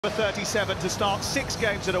37 to start 6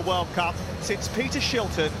 games at a World Cup since Peter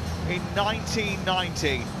Shilton in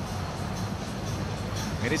 1990.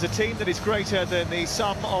 It is a team that is greater than the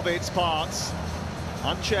sum of its parts,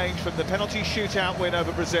 unchanged from the penalty shootout win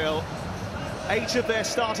over Brazil. 8 of their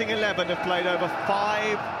starting 11 have played over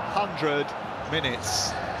 500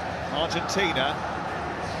 minutes. Argentina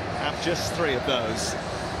have just 3 of those.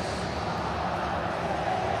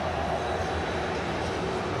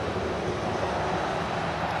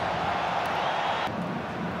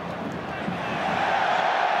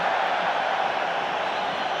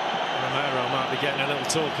 Getting a little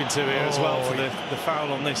talking to here as well for the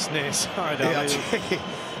foul on this near side. Yeah,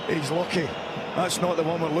 he's lucky. That's not the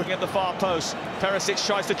one we're looking at. The far post, Perisic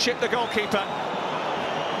tries to chip the goalkeeper.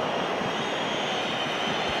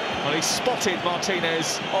 Well, he spotted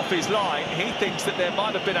Martinez off his line. He thinks that there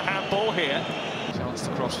might have been a handball here. Chance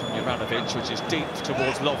to cross from Juranovic, which is deep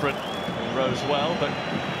towards Lovren. He rose well, but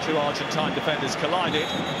 2 Argentine defenders collided.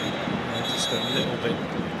 Yeah, just a little bit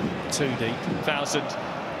too deep. 1,000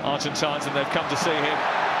 Argentines, and they've come to see him.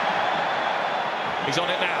 He's on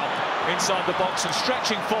it now, inside the box and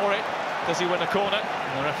stretching for it. Does he win a corner?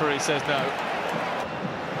 And the referee says no.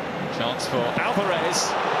 Chance for Alvarez.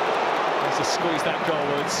 Has to squeeze that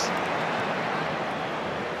goalwards.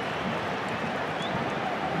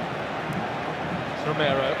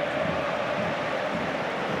 Romero.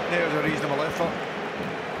 There's a reasonable effort.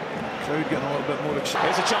 Crowd getting a little bit more excited.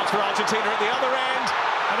 Here's a chance for Argentina at the other end,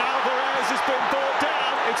 and Alvarez has been brought down.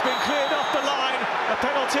 It's been cleared off the line. A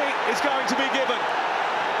penalty is going to be given.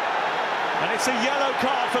 And it's a yellow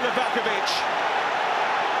card for Livakovic.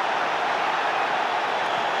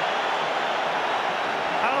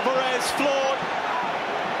 Alvarez floored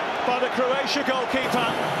by the Croatia goalkeeper.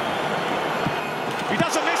 He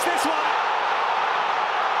doesn't miss this one.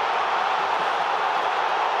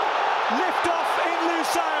 Lift off in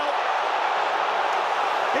Lusail.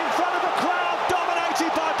 In front of a crowd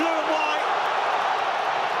dominated by blue and white.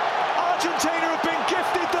 Argentina have been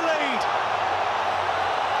gifted the lead.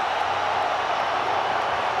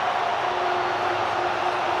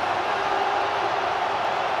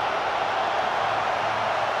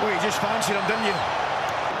 Well, you just fancied him, didn't you?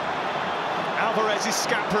 Alvarez is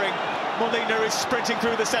scampering. Molina is sprinting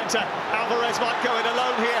through the centre. Alvarez might go it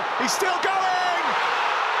alone here. He's still going!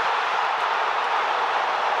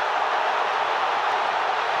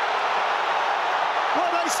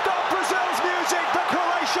 Well, they stop Brazil's music, but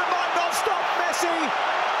Croatia might not stop Messi.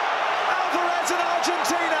 Alvarez and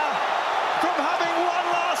Argentina from having one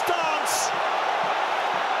last dance.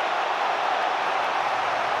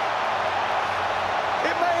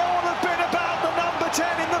 It may all have been about the number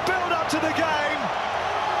 10 in the build-up to the game,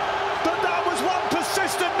 but that was one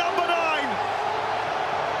persistent number 9.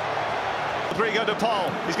 Rodrigo de Paul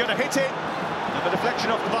is going to hit it, and the deflection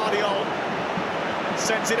off Guardiola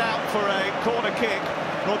sends it out for a corner kick.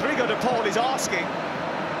 Rodrigo de Paul is asking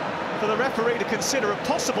for the referee to consider a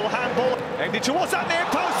possible handball. Aimed it towards that near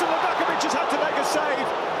post, and Livakovic has had to make a save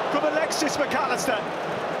from Alexis McAllister.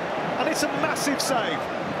 And it's a massive save.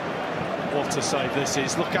 What a save this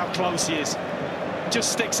is. Look how close he is.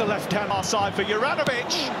 Just sticks a left hand. Far side for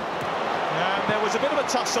Juranovic. And there was a bit of a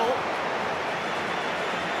tussle.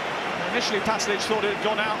 Initially, Paslic thought it had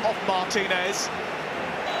gone out off Martinez.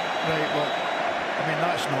 Right, well, I mean,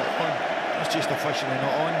 that's not on. That's just officially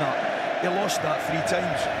not on that. He lost that 3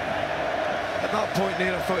 times. At that point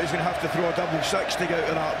there, I thought he was going to have to throw a double 6 to get out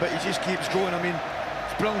of that, but he just keeps going. I mean,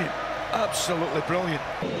 it's brilliant. Absolutely brilliant.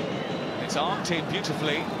 It's armed in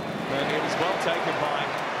beautifully, and it was well taken by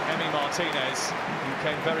Emi Martinez, who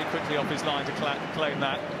came very quickly off his line to claim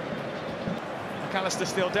that. McAllister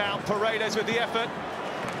still down, Paredes with the effort.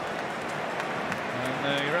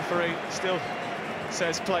 And the referee still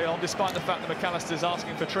says play on, despite the fact that McAllister's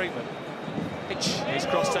asking for treatment. His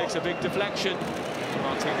cross takes a big deflection.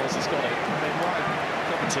 Martinez has got it. I mean, why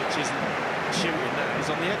Kovacic isn't shooting that? He's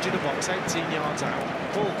on the edge of the box, 18 yards out.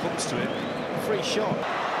 Ball comes to him, free shot.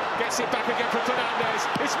 Gets it back again from Fernandez.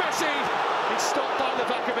 It's Messi. It's stopped by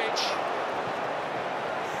Livakovic.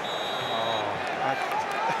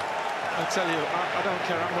 I tell you, I don't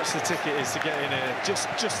care how much the ticket is to get in here, just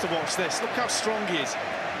to watch this. Look how strong he is.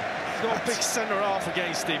 He's got a big centre half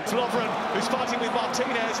against him. It's Lovren, who's fighting with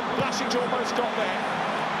Martinez. Blasic almost got there.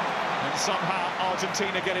 And somehow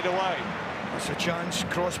Argentina get it away. That's a chance,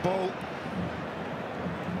 cross ball.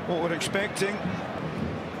 What we're expecting.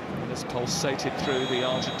 This pulsated through the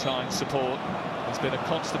Argentine support. There's been a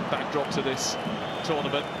constant backdrop to this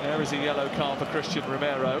tournament. There is a yellow card for Christian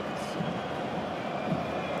Romero.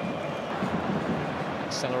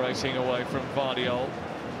 Accelerating away from Guardiola.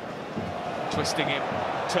 Twisting him,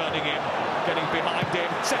 turning him, getting behind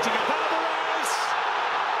him, setting up Alvarez.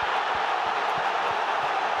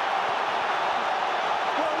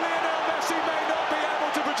 Well, Lionel Messi may not be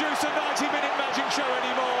able to produce a 90-minute magic show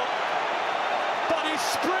anymore, but his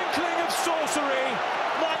sprinkling of sorcery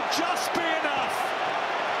might just be enough.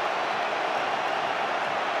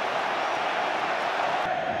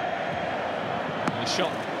 And the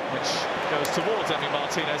shot, which goes towards Emi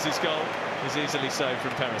Martinez's goal, is easily saved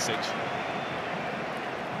from Perisic.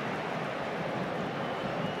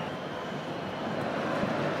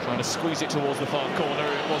 Trying to squeeze it towards the far corner.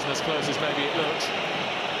 It wasn't as close as maybe it looked.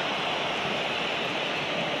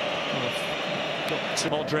 Got to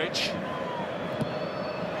Modric.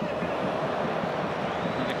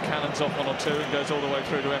 And it cannons off one or two and goes all the way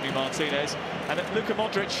through to Emi Martinez. And at Luka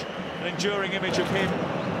Modric, an enduring image of him.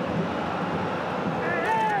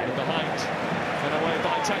 And behind, and away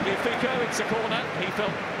by Tagliafico. It's a corner. He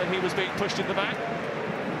felt that he was being pushed in the back.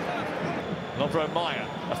 Lovro Maia,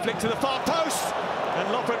 a flick to the far post. And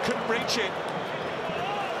Lovren couldn't reach it.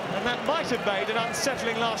 And that might have made an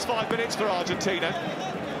unsettling last 5 minutes for Argentina.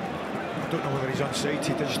 I don't know whether he's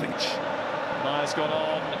unsighted, I just think. Maia's gone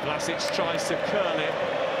on, Vlasic tries to curl it.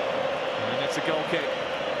 And it's a goal kick.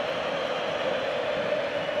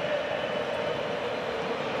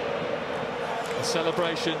 The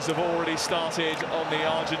celebrations have already started on the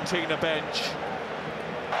Argentina bench.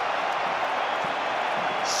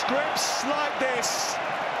 Scripts like this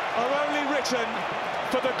are only written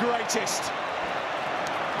for the greatest.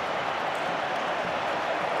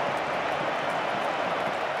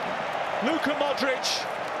 Luka Modric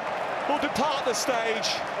will depart the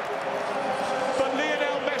stage, but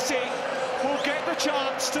Lionel Messi will get the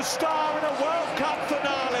chance to star in a World Cup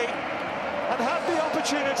finale and have the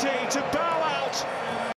opportunity to bow out